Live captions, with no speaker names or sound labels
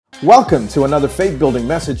Welcome to another faith-building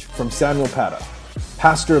message from Samuel Patta,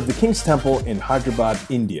 pastor of the King's Temple in Hyderabad,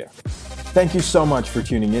 India. Thank you so much for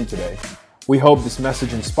tuning in today. We hope this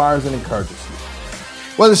message inspires and encourages you.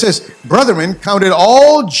 Well, it says, brethren, count it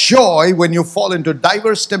all joy when you fall into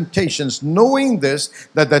diverse temptations, knowing this,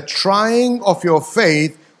 that the trying of your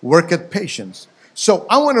faith worketh patience. So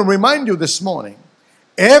I want to remind you this morning,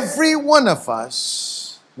 every one of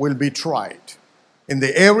us will be tried in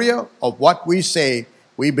the area of what we say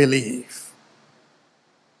we believe.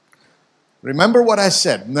 Remember what I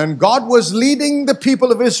said. When God was leading the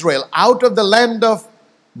people of Israel out of the land of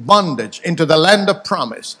bondage into the land of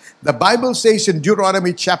promise, the Bible says in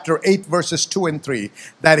Deuteronomy chapter 8 verses 2 and 3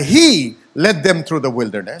 that He led them through the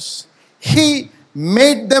wilderness. He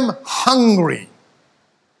made them hungry.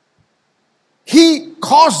 He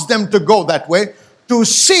caused them to go that way to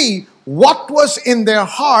see what was in their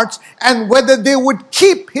hearts and whether they would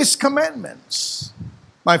keep His commandments.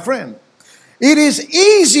 My friend, it is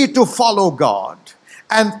easy to follow God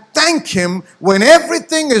and thank Him when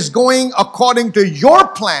everything is going according to your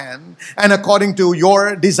plan and according to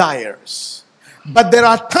your desires. But there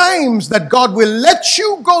are times that God will let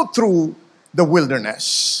you go through the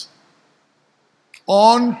wilderness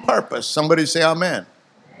on purpose. Somebody say amen.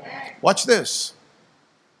 Amen. Watch this.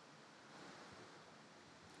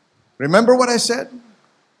 Remember what I said?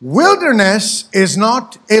 Wilderness is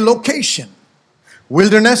not a location.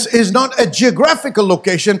 Wilderness is not a geographical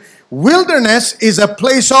location. Wilderness is a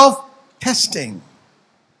place of testing.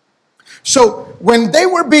 So when they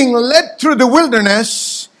were being led through the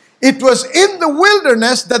wilderness, it was in the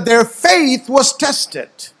wilderness that their faith was tested.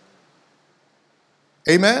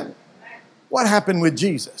 Amen? What happened with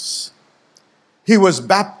Jesus? He was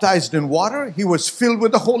baptized in water. He was filled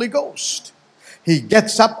with the Holy Ghost. He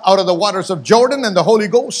gets up out of the waters of Jordan and the Holy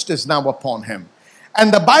Ghost is now upon him.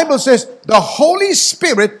 And the Bible says the Holy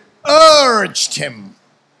Spirit urged him.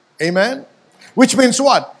 Amen? Which means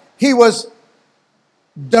what? He was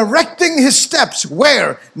directing his steps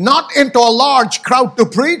where? Not into a large crowd to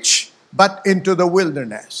preach, but into the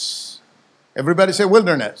wilderness. Everybody say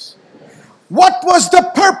wilderness. What was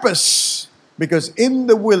the purpose? Because in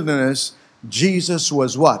the wilderness, Jesus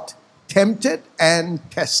was what? Tempted and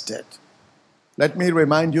tested. Let me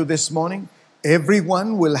remind you this morning,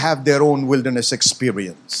 everyone will have their own wilderness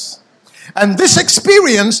experience. And this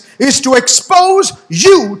experience is to expose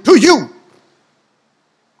you to you.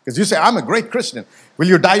 Because you say, I'm a great Christian. Will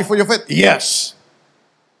you die for your faith? Yes.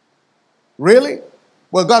 Really?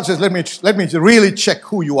 Well, God says, let me really check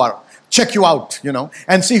who you are. Check you out,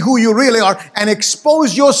 and see who you really are and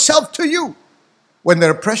expose yourself to you. When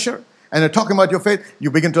there's pressure and they're talking about your faith,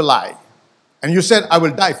 you begin to lie. And you said, I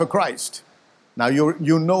will die for Christ. Now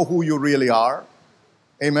you know who you really are.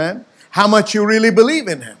 Amen. How much you really believe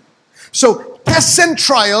in Him. So tests and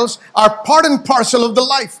trials are part and parcel of the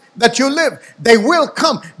life that you live. They will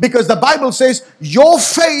come because the Bible says your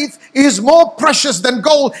faith is more precious than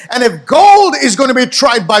gold. And if gold is going to be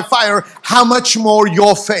tried by fire, how much more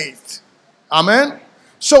your faith? Amen.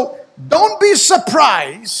 So don't be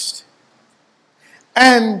surprised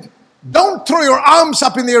and don't throw your arms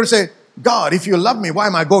up in the air and say, God, if you love me, why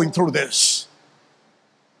am I going through this?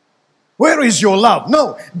 Where is your love?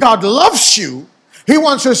 No, God loves you. He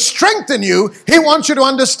wants to strengthen you. He wants you to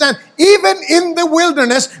understand, even in the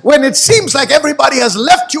wilderness, when it seems like everybody has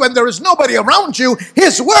left you and there is nobody around you,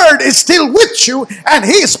 His word is still with you and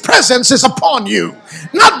His presence is upon you.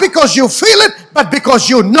 Not because you feel it, but because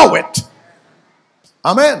you know it.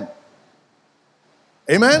 Amen.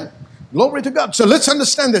 Amen. Glory to God. So let's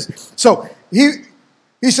understand this. So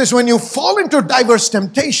he says, when you fall into diverse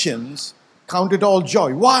temptations, count it all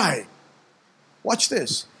joy. Why? Watch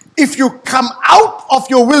this. If you come out of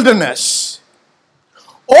your wilderness,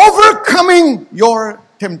 overcoming your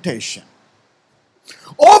temptation,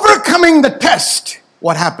 overcoming the test,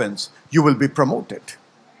 what happens? You will be promoted.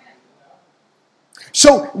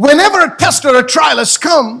 So whenever a test or a trial has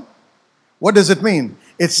come, what does it mean?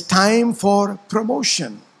 It's time for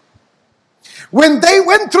promotion. When they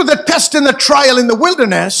went through the test and the trial in the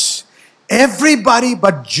wilderness, everybody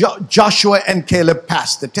but Joshua and Caleb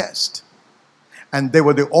passed the test. And they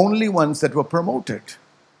were the only ones that were promoted.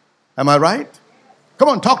 Am I right? Come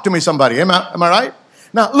on, talk to me somebody. Am I right?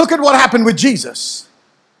 Now, look at what happened with Jesus.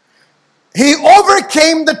 He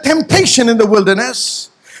overcame the temptation in the wilderness.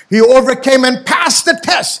 He overcame and passed the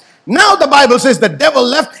test. Now the Bible says the devil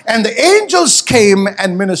left and the angels came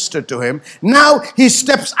and ministered to him. Now he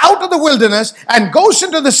steps out of the wilderness and goes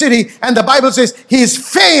into the city, and the Bible says his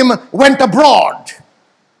fame went abroad.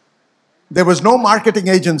 There was no marketing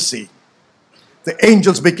agency. The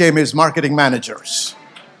angels became his marketing managers.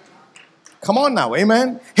 Come on now,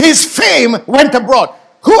 amen. His fame went abroad.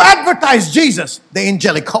 Who advertised Jesus? The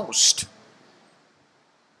angelic host.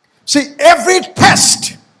 See, every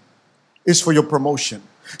test is for your promotion.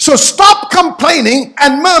 So stop complaining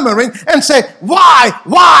and murmuring and say, why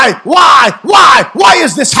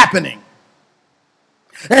is this happening?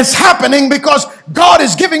 It's happening because God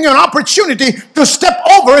is giving you an opportunity to step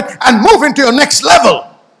over it and move into your next level.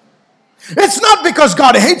 It's not because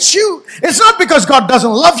God hates you. It's not because God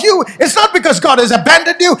doesn't love you. It's not because God has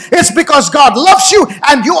abandoned you. It's because God loves you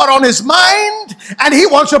and you are on His mind and He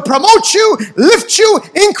wants to promote you, lift you,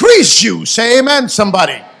 increase you. Say amen,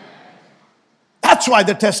 somebody. That's why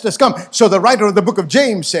the test has come. So the writer of the book of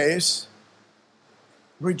James says,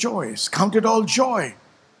 rejoice, count it all joy.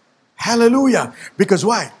 Hallelujah. Because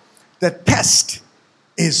why? The test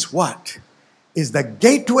is what? Is the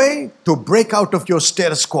gateway to break out of your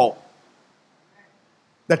status quo.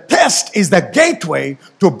 The test is the gateway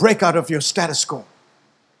to break out of your status quo.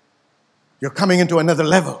 You're coming into another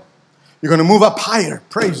level. You're going to move up higher.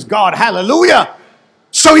 Praise God. Hallelujah.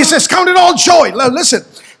 So he says, count it all joy. Now listen,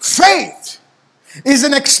 faith is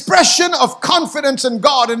an expression of confidence in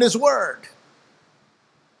God and His Word.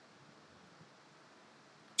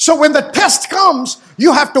 So when the test comes,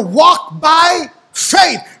 you have to walk by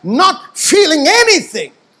faith, not feeling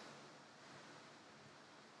anything.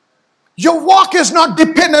 Your walk is not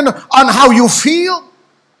dependent on how you feel.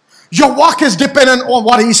 Your walk is dependent on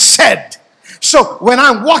what He said. So when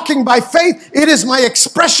I'm walking by faith, it is my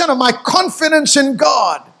expression of my confidence in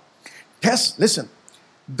God. Test, listen.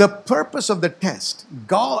 The purpose of the test,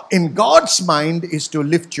 God, in God's mind, is to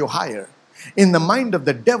lift you higher. In the mind of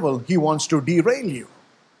the devil, he wants to derail you.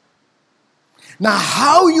 Now,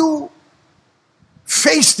 how you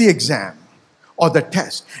face the exam or the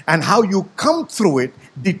test and how you come through it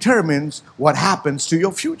determines what happens to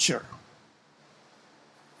your future.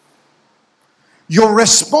 Your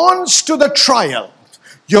response to the trial,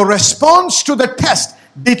 your response to the test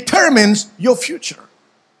determines your future.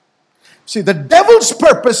 See, the devil's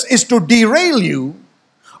purpose is to derail you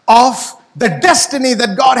of the destiny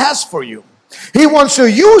that God has for you. He wants to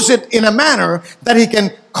use it in a manner that he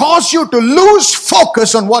can cause you to lose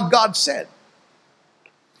focus on what God said.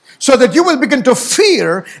 So that you will begin to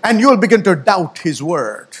fear and you will begin to doubt His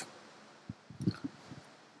word.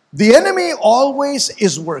 The enemy always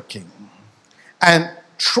is working and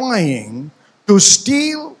trying to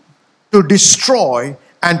steal, to destroy,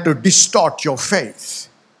 and to distort your faith.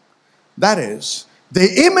 That is,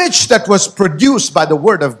 the image that was produced by the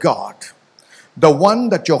Word of God, the one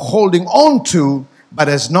that you're holding on to, but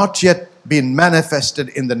has not yet been manifested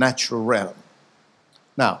in the natural realm.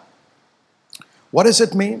 Now, what does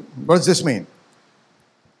it mean? What does this mean?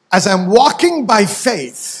 As I'm walking by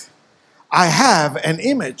faith, I have an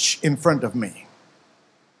image in front of me.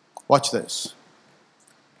 Watch this.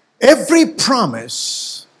 Every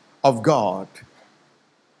promise of God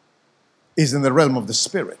is in the realm of the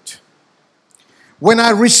Spirit. When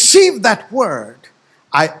I receive that word,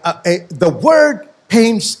 the word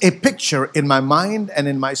paints a picture in my mind and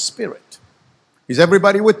in my spirit. Is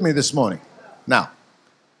everybody with me this morning? Now,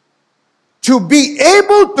 to be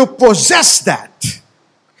able to possess that,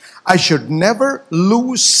 I should never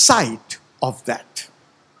lose sight of that.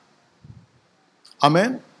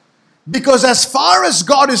 Amen? Because as far as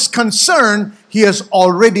God is concerned, He has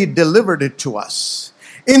already delivered it to us.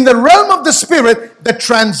 In the realm of the Spirit, the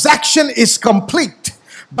transaction is complete.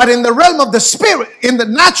 But in the realm of the Spirit, in the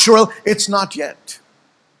natural, it's not yet.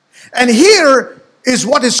 And here is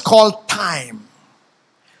what is called time.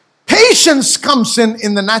 Patience comes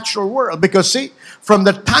in the natural world. Because see, from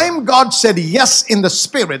the time God said yes in the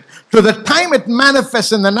Spirit to the time it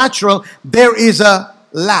manifests in the natural, there is a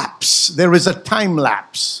lapse. There is a time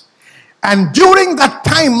lapse. And during that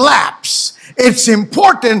time lapse, it's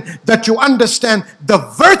important that you understand the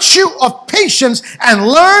virtue of patience and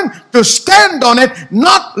learn to stand on it,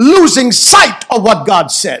 not losing sight of what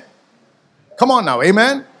God said. Come on now,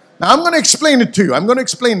 amen? Now I'm going to explain it to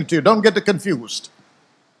you. Don't get confused.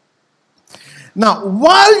 Now,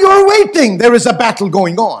 while you're waiting, there is a battle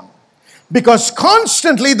going on. Because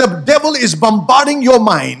constantly the devil is bombarding your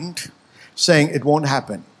mind, saying it won't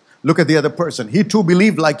happen. Look at the other person. He too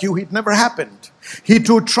believed like you. It never happened. He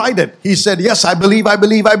too tried it. He said, yes, I believe.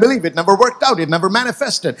 It never worked out. It never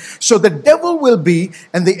manifested. So the devil will be,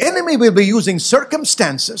 and the enemy will be using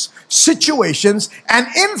circumstances, situations, and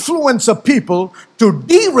influence of people to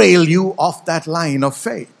derail you off that line of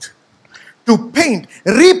faith. To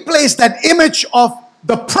replace that image of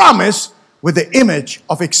the promise with the image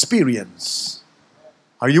of experience.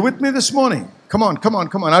 Are you with me this morning? Come on.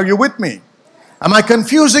 Are you with me? Am I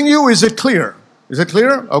confusing you? Is it clear?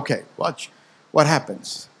 Okay, watch. what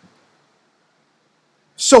happens?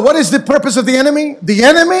 So what is the purpose of the enemy? The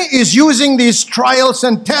enemy is using these trials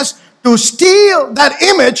and tests to steal that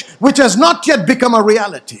image which has not yet become a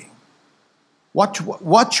reality. Watch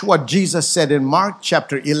what Jesus said in Mark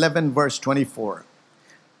chapter 11 verse 24.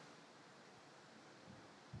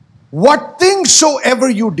 What things soever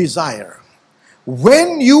you desire,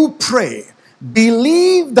 when you pray,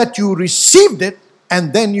 believe that you received it,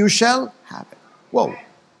 and then you shall have it. Whoa.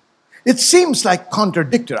 It seems like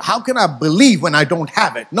contradictory. How can I believe when I don't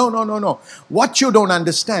have it? No. What you don't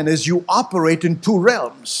understand is you operate in two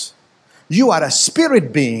realms. You are a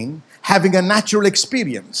spirit being having a natural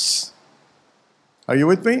experience. Are you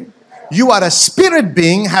with me? You are a spirit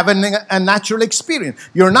being having a natural experience.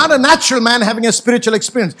 You're not a natural man having a spiritual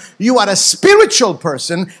experience. You are a spiritual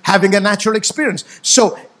person having a natural experience.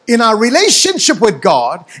 So in our relationship with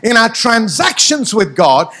God, in our transactions with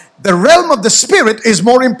God, the realm of the spirit is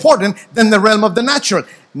more important than the realm of the natural.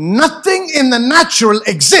 Nothing in the natural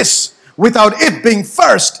exists without it being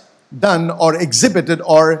first done or exhibited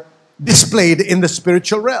or displayed in the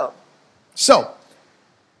spiritual realm. So,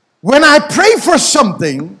 when I pray for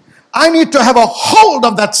something, I need to have a hold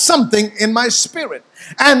of that something in my spirit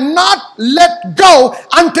and not let go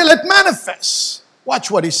until it manifests. Watch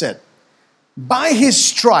what he said. By his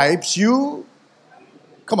stripes do you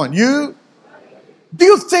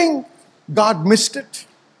think God missed it?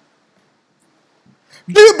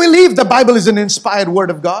 Do you believe the Bible is an inspired word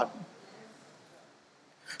of God?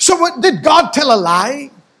 So did God tell a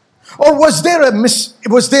lie? Or was there a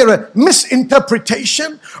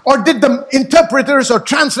misinterpretation? Or did the interpreters or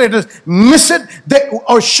translators miss it?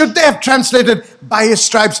 Or should they have translated, by his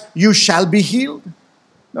stripes you shall be healed?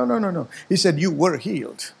 No. He said you were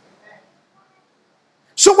healed.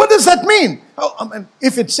 So what does that mean?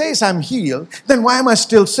 If it says I'm healed, then why am I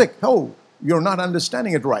still sick? Oh, you're not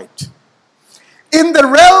understanding it right. In the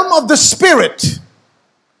realm of the spirit,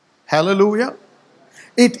 hallelujah,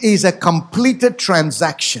 it is a completed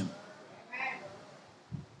transaction.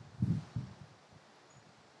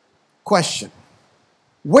 Question.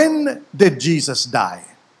 When did Jesus die?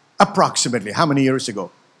 Approximately. How many years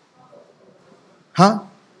ago?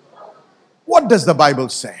 What does the Bible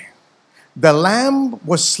say? The Lamb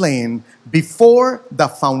was slain before the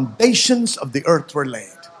foundations of the earth were laid.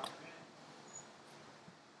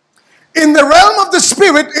 In the realm of the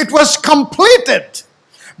Spirit, it was completed.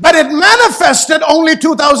 But it manifested only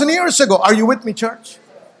 2,000 years ago. Are you with me, church?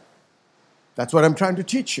 That's what I'm trying to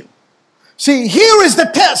teach you. See, here is the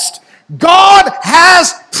test. God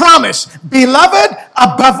has promised, beloved,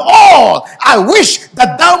 above all, I wish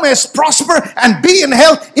that thou mayest prosper and be in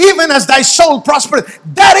health, even as thy soul prospereth.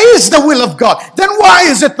 That is the will of God. Then why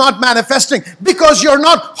is it not manifesting? Because you're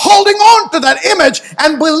not holding on to that image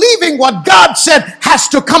and believing what God said has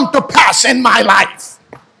to come to pass in my life.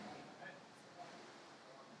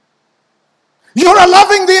 You're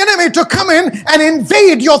allowing the enemy to come in and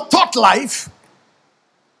invade your thought life.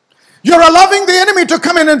 You're allowing the enemy to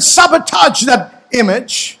come in and sabotage that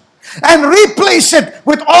image and replace it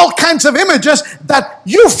with all kinds of images that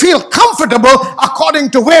you feel comfortable according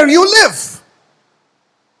to where you live.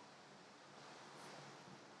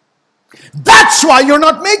 That's why you're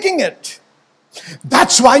not making it.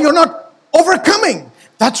 That's why you're not overcoming.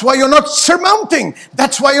 That's why you're not surmounting.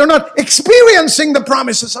 That's why you're not experiencing the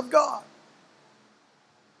promises of God.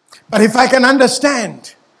 But if I can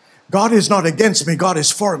understand, God is not against me, God is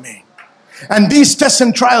for me. And these tests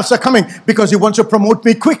and trials are coming because He wants to promote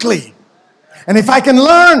me quickly. And if I can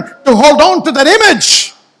learn to hold on to that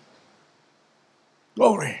image,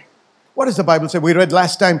 glory. What does the Bible say? We read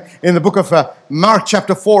last time in the book of Mark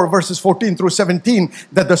chapter 4 verses 14 through 17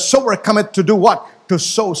 that the sower cometh to do what? To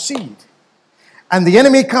sow seed. And the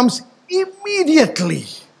enemy comes immediately.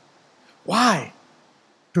 Why?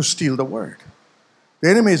 To steal the word. The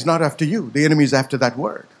enemy is not after you. The enemy is after that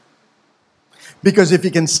word. Because if he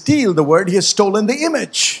can steal the word, he has stolen the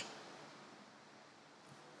image.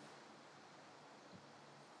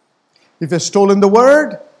 If he has stolen the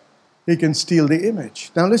word, he can steal the image.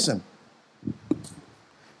 Now listen.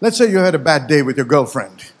 Let's say you had a bad day with your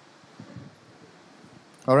girlfriend.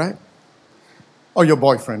 All right? Or your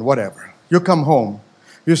boyfriend, whatever. You come home.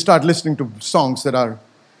 You start listening to songs that are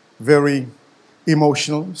very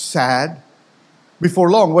emotional, sad. Before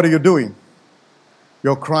long, what are you doing?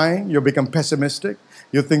 You're crying. You become pessimistic.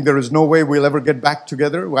 You think there is no way we'll ever get back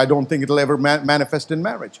together. I don't think it'll ever manifest in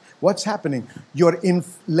marriage. What's happening? You're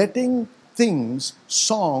letting things,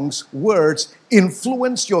 songs, words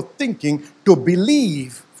influence your thinking to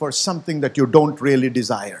believe for something that you don't really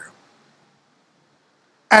desire.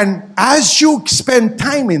 And as you spend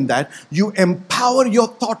time in that, you empower your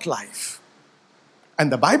thought life.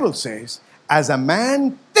 And the Bible says, as a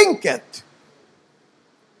man thinketh,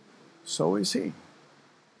 so is he.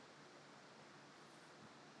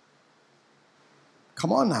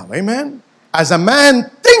 Come on now, amen? As a man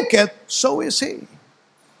thinketh, so is he.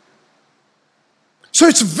 So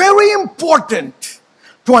it's very important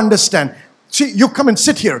to understand. See, you come and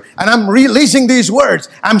sit here, and I'm releasing these words.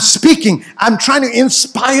 I'm speaking. I'm trying to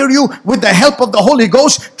inspire you with the help of the Holy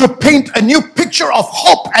Ghost to paint a new picture of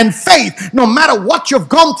hope and faith. No matter what you've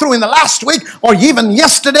gone through in the last week, or even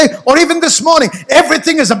yesterday, or even this morning,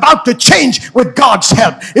 everything is about to change with God's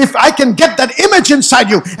help. If I can get that image inside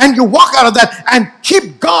you, and you walk out of that, and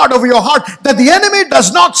keep guard over your heart, that the enemy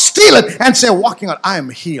does not steal it, and say, walking out, I am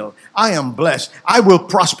healed. I am blessed. I will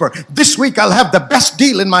prosper. This week I'll have the best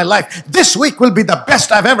deal in my life. This week will be the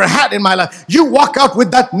best I've ever had in my life. You walk out with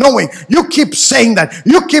that knowing. You keep saying that.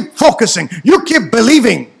 You keep focusing. You keep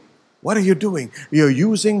believing. What are you doing? You're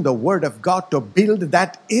using the Word of God to build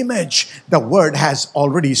that image the Word has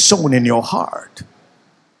already sown in your heart.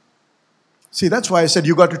 See, that's why I said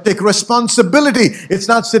you got to take responsibility. It's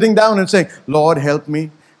not sitting down and saying, Lord, help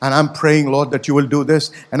me. And I'm praying, Lord, that you will do this.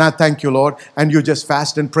 And I thank you, Lord. And you just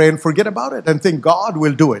fast and pray and forget about it and think God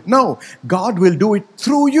will do it. No, God will do it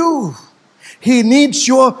through you. He needs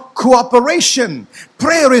your cooperation.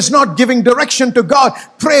 Prayer is not giving direction to God.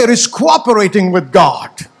 Prayer is cooperating with God.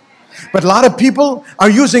 But a lot of people are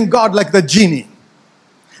using God like the genie.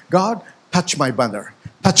 God, touch my mother.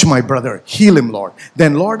 Touch my brother. Heal him, Lord.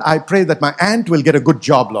 Then, Lord, I pray that my aunt will get a good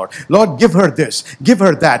job, Lord. Lord, give her this. Give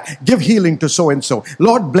her that. Give healing to so-and-so.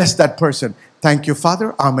 Lord, bless that person. Thank you,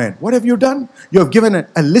 Father. Amen. What have you done? You have given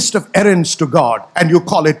a list of errands to God, and you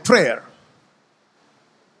call it prayer.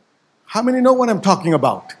 How many know what I'm talking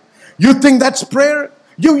about? You think that's prayer?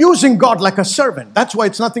 You're using God like a servant. That's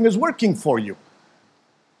why nothing is working for you.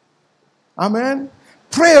 Amen.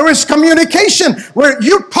 Prayer is communication, where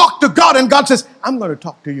you talk to God and God says, I'm going to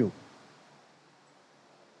talk to you.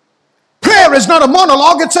 Prayer is not a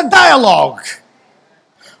monologue, it's a dialogue.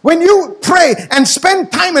 When you pray and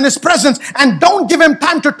spend time in His presence and don't give Him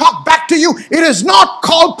time to talk back to you, it is not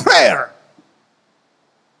called prayer.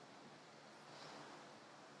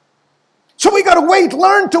 So we got to wait,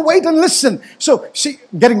 learn to wait and listen. So, see,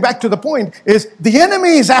 getting back to the point is the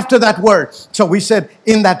enemy is after that word. So we said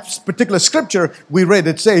in that particular scripture we read,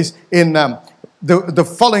 it says in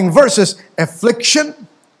the following verses, affliction,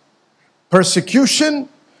 persecution,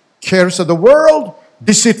 cares of the world,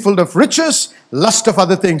 deceitful of riches, lust of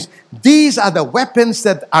other things. These are the weapons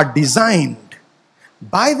that are designed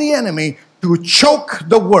by the enemy to choke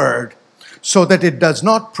the word so that it does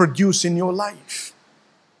not produce in your life.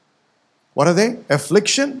 What are they?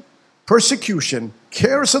 Affliction, persecution,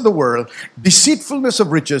 cares of the world, deceitfulness of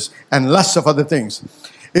riches, and lust of other things.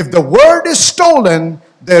 If the word is stolen,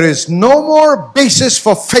 there is no more basis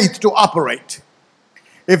for faith to operate.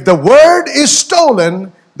 If the word is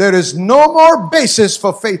stolen, there is no more basis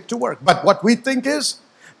for faith to work. But what we think is,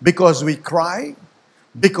 because we cry,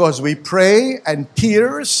 because we pray and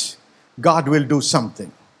tears, God will do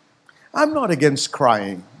something. I'm not against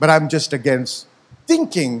crying, but I'm just against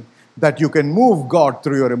thinking that you can move God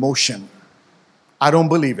through your emotion. I don't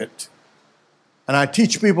believe it. And I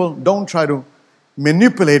teach people, don't try to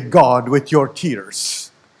manipulate God with your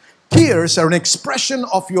tears. Tears are an expression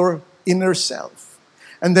of your inner self.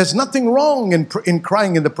 And there's nothing wrong in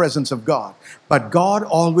crying in the presence of God. But God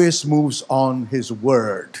always moves on His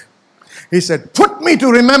word. He said, put me to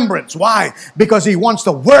remembrance. Why? Because He wants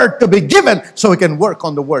the word to be given so He can work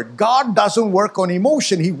on the word. God doesn't work on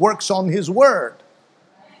emotion. He works on His word.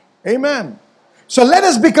 Amen. So let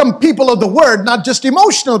us become people of the word, not just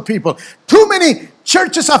emotional people. Too many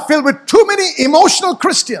churches are filled with too many emotional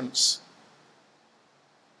Christians.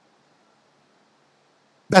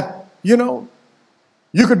 That,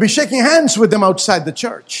 you could be shaking hands with them outside the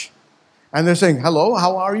church. And they're saying, hello,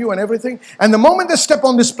 how are you, and everything. And the moment they step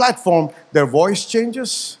on this platform, their voice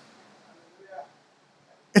changes.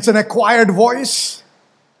 It's an acquired voice.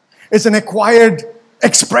 It's an acquired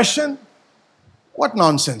expression. What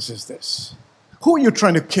nonsense is this? Who are you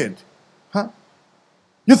trying to kid? Huh?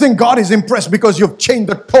 You think God is impressed because you've changed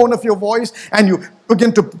the tone of your voice and you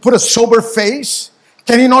begin to put a sober face?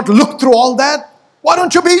 Can He not look through all that? Why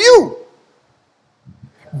don't you be you?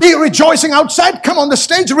 Be rejoicing outside. Come on the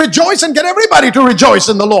stage, rejoice, and get everybody to rejoice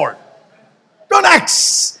in the Lord. Don't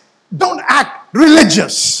act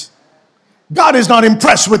religious. God is not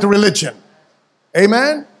impressed with religion.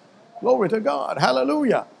 Amen? Glory to God.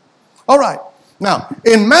 Hallelujah. All right. Now,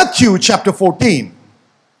 in Matthew chapter 14,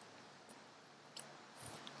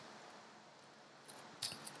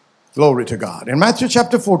 glory to God. In Matthew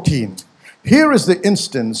chapter 14, here is the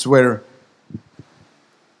instance where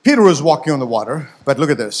Peter was walking on the water, but look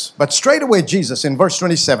at this. But straightway Jesus, in verse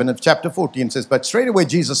 27 of chapter 14 says, but straightway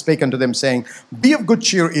Jesus spake unto them, saying, be of good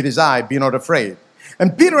cheer, it is I, be not afraid.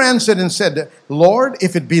 And Peter answered and said, Lord,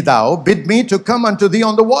 if it be thou, bid me to come unto thee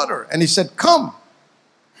on the water. And he said, come.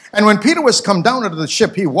 And when Peter was come down out of the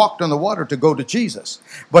ship, he walked on the water to go to Jesus.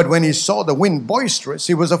 But when he saw the wind boisterous,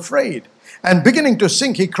 he was afraid. And beginning to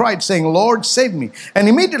sink, he cried, saying, Lord, save me. And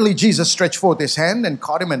immediately Jesus stretched forth his hand and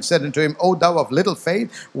caught him and said unto him, O thou of little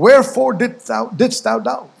faith, wherefore didst thou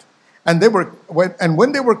doubt? And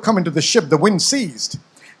when they were come into the ship, the wind ceased.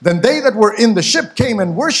 Then they that were in the ship came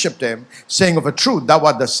and worshipped him, saying, of a truth, thou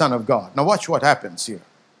art the Son of God. Now watch what happens here.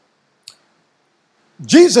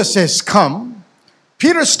 Jesus says, come.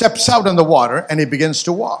 Peter steps out on the water and he begins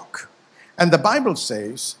to walk. And the Bible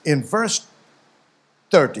says in verse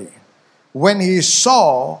 30, when he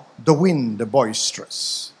saw the wind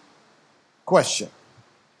boisterous. Question.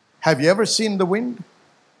 Have you ever seen the wind?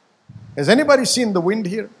 Has anybody seen the wind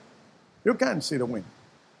here? You can't see the wind.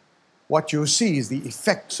 What you see is the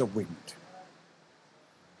effects of wind.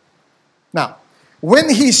 Now, when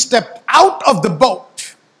he stepped out of the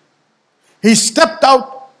boat, he stepped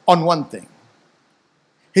out on one thing.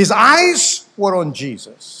 His eyes were on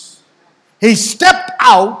Jesus. He stepped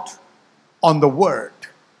out on the Word.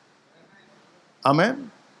 Amen.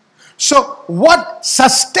 So what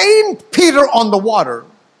sustained Peter on the water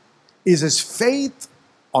is his faith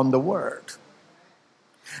on the Word.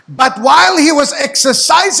 But while he was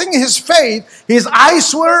exercising his faith, his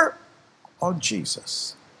eyes were on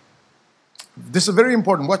Jesus. This is very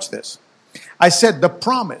important. Watch this. I said the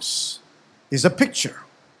promise is a picture.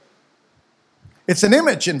 It's an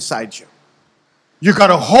image inside you. You got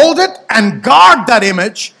to hold it and guard that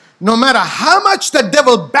image no matter how much the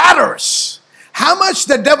devil batters. How much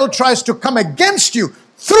the devil tries to come against you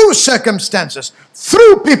through circumstances,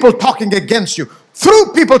 through people talking against you,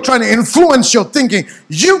 through people trying to influence your thinking.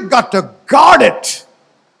 You've got to guard it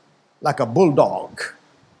like a bulldog.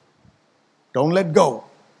 Don't let go.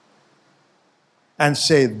 And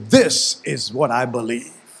say, this is what I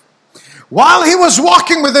believe. While he was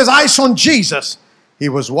walking with his eyes on Jesus, he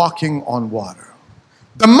was walking on water.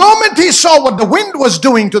 The moment he saw what the wind was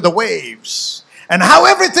doing to the waves, and how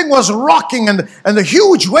everything was rocking and the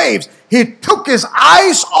huge waves, he took his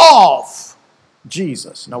eyes off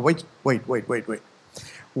Jesus. Now wait.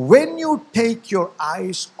 When you take your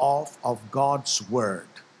eyes off of God's Word,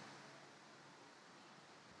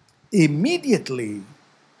 immediately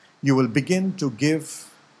you will begin to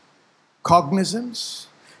give cognizance,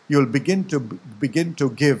 you'll begin to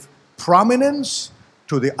give prominence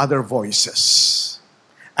to the other voices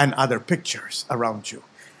and other pictures around you.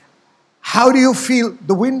 How do you feel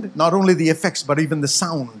the wind? Not only the effects, but even the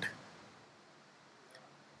sound.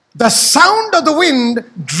 The sound of the wind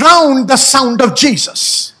drowned the sound of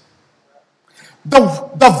Jesus.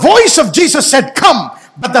 The voice of Jesus said, come,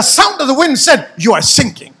 but the sound of the wind said, you are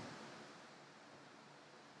sinking.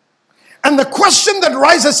 And the question that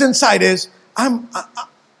rises inside is, I'm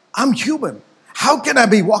human. How can I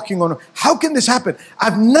be walking on? How can this happen?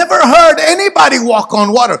 I've never heard anybody walk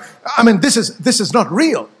on water. I mean, this is not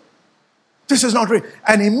real. This is not real.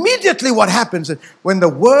 And immediately what happens is when the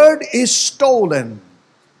word is stolen.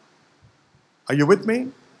 Are you with me?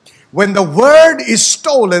 When the word is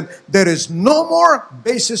stolen, there is no more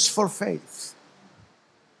basis for faith.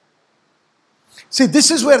 See,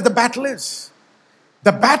 this is where the battle is.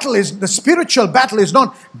 The spiritual battle is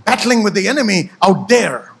not battling with the enemy out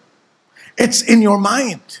there. It's in your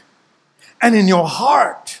mind and in your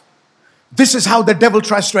heart. This is how the devil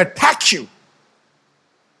tries to attack you.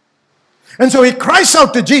 And so he cries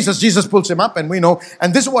out to Jesus. Jesus pulls him up and we know.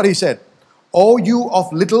 And this is what he said. O you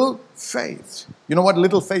of little faith. You know what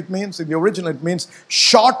little faith means? In the original it means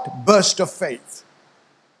short burst of faith.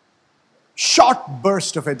 Short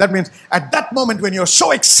burst of faith. That means at that moment when you're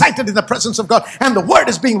so excited in the presence of God and the word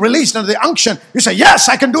is being released under the unction, you say, yes,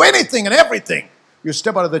 I can do anything and everything. You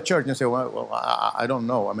step out of the church and say, well I don't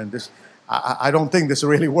know. I mean, I don't think this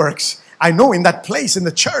really works. I know in that place in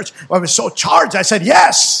the church where I was so charged, I said,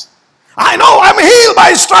 yes. I know I'm healed by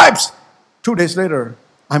His stripes. 2 days later,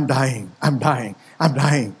 I'm dying.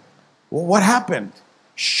 Well, what happened?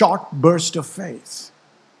 Short burst of faith.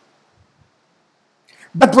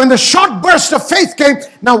 But when the short burst of faith came,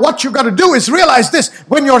 now what you got to do is realize this.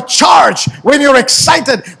 When you're charged, when you're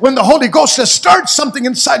excited, when the Holy Ghost has stirred something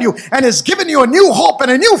inside you and has given you a new hope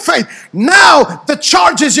and a new faith, now the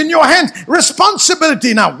charge is in your hands.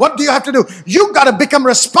 Responsibility. Now, what do you have to do? You got to become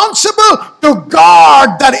responsible to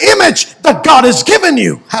guard that image that God has given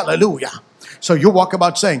you. Hallelujah. So you walk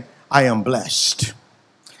about saying, I am blessed.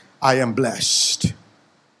 I am blessed.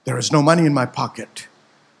 There is no money in my pocket.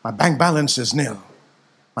 My bank balance is nil.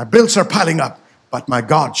 My bills are piling up. But my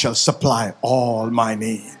God shall supply all my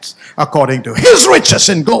needs according to his riches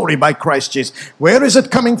in glory by Christ Jesus. Where is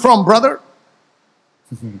it coming from, brother?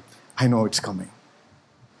 I know it's coming.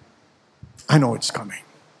 I know it's coming.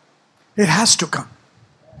 It has to come.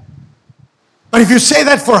 But if you say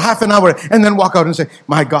that for half an hour and then walk out and say,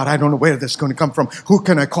 my God, I don't know where this is going to come from. Who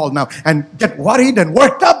can I call now? And get worried and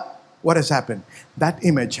worked up. What has happened? That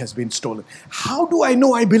image has been stolen. How do I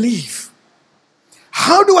know I believe?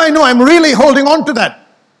 How do I know I'm really holding on to that?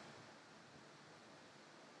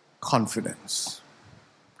 Confidence.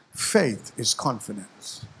 Faith is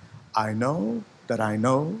confidence. I know that I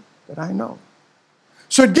know that I know.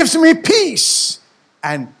 So it gives me peace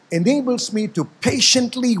and enables me to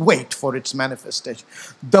patiently wait for its manifestation.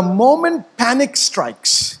 The moment panic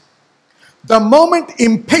strikes, the moment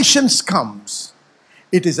impatience comes,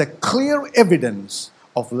 it is a clear evidence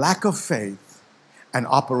of lack of faith and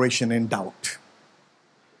operation in doubt.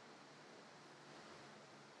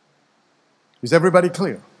 Is everybody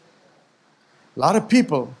clear? A lot of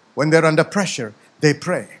people, when they're under pressure, they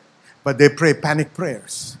pray. But they pray panic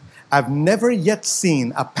prayers. I've never yet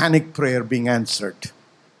seen a panic prayer being answered.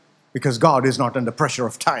 Because God is not under pressure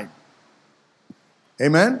of time.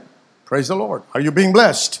 Amen? Praise the Lord. Are you being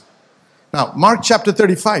blessed? Now, Mark chapter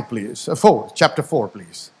 35, please. Chapter 4,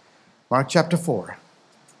 please. Mark chapter 4.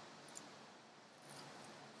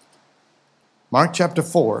 Mark chapter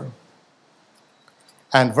 4.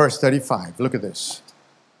 And verse 35. Look at this.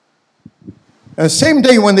 The same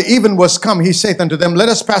day when the even was come, he saith unto them, let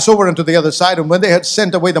us pass over unto the other side. And when they had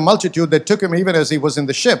sent away the multitude, they took him even as he was in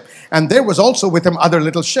the ship. And there was also with him other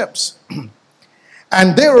little ships.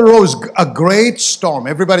 And there arose a great storm.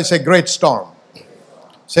 Everybody say great storm.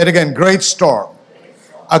 Say it again, great storm.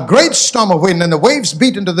 A great storm of wind, and the waves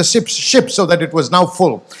beat into the ship so that it was now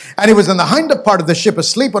full. And he was in the hinder part of the ship,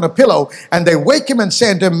 asleep on a pillow. And they wake him and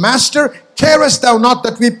say unto him, Master, carest thou not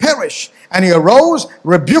that we perish? And he arose,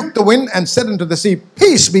 rebuked the wind, and said unto the sea,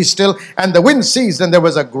 Peace, be still. And the wind ceased, and there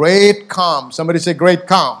was a great calm. Somebody say great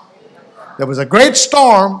calm. There was a great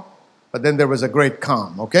storm, but then there was a great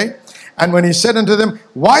calm, okay? And when he said unto them,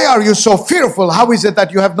 Why are you so fearful? How is it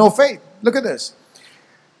that you have no faith? Look at this.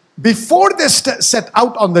 Before they set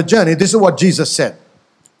out on the journey, this is what Jesus said.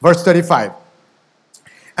 Verse 35.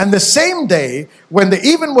 And the same day, when the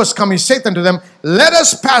even was come, he saith unto them, Let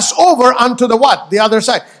us pass over unto the what? The other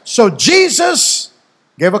side. So Jesus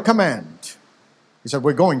gave a command. He said,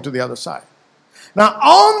 we're going to the other side. Now,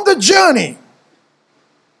 on the journey,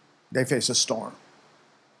 they face a storm.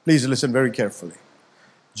 Please listen very carefully.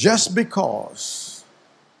 Just because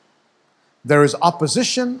there is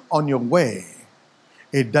opposition on your way,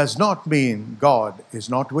 it does not mean God is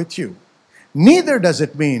not with you. Neither does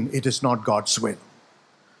it mean it is not God's will.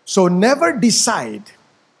 So never decide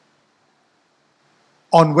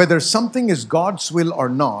on whether something is God's will or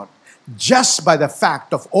not just by the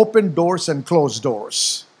fact of open doors and closed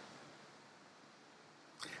doors.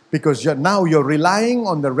 Because now you're relying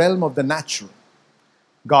on the realm of the natural.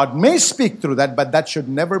 God may speak through that, but that should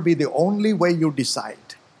never be the only way you decide.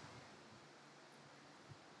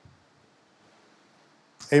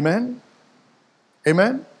 Amen?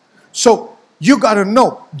 Amen? So, you got to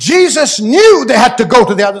know, Jesus knew they had to go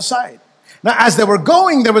to the other side. Now, as they were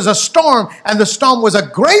going, there was a storm, and the storm was a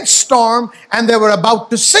great storm, and they were about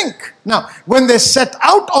to sink. Now, when they set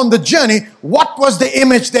out on the journey, what was the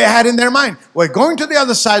image they had in their mind? We're going to the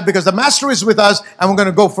other side because the Master is with us, and we're going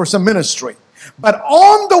to go for some ministry. But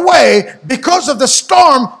on the way, because of the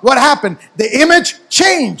storm, what happened? The image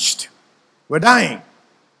changed. We're dying.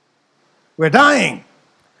 We're dying.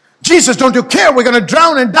 Jesus, don't you care? We're going to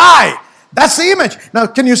drown and die. That's the image. Now,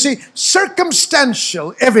 can you see?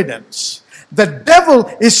 Circumstantial evidence. The devil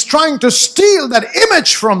is trying to steal that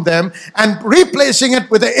image from them and replacing it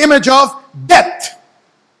with the image of death.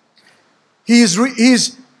 He's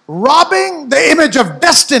robbing the image of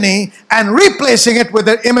destiny and replacing it with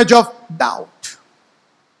the image of doubt.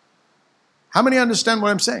 How many understand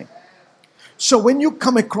what I'm saying? So when you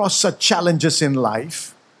come across such challenges in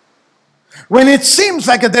life, when it seems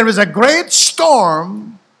like there is a great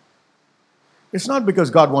storm, it's not because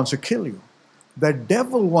God wants to kill you. The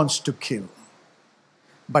devil wants to kill.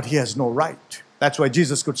 But he has no right. That's why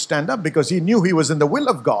Jesus could stand up, because he knew he was in the will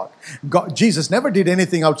of God. Jesus never did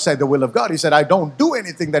anything outside the will of God. He said, I don't do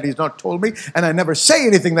anything that he's not told me, and I never say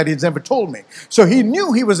anything that he's never told me. So he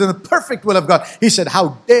knew he was in the perfect will of God. He said,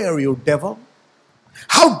 how dare you, devil?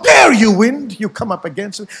 How dare you, wind? You come up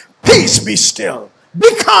against me. Peace, be still.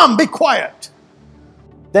 Be calm, be quiet.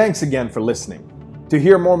 Thanks again for listening. To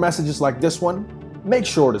hear more messages like this one, make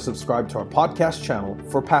sure to subscribe to our podcast channel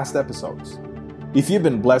for past episodes. If you've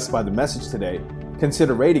been blessed by the message today,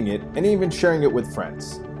 consider rating it and even sharing it with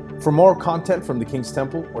friends. For more content from the King's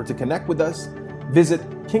Temple or to connect with us, visit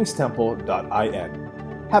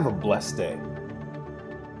kingstemple.in. Have a blessed day.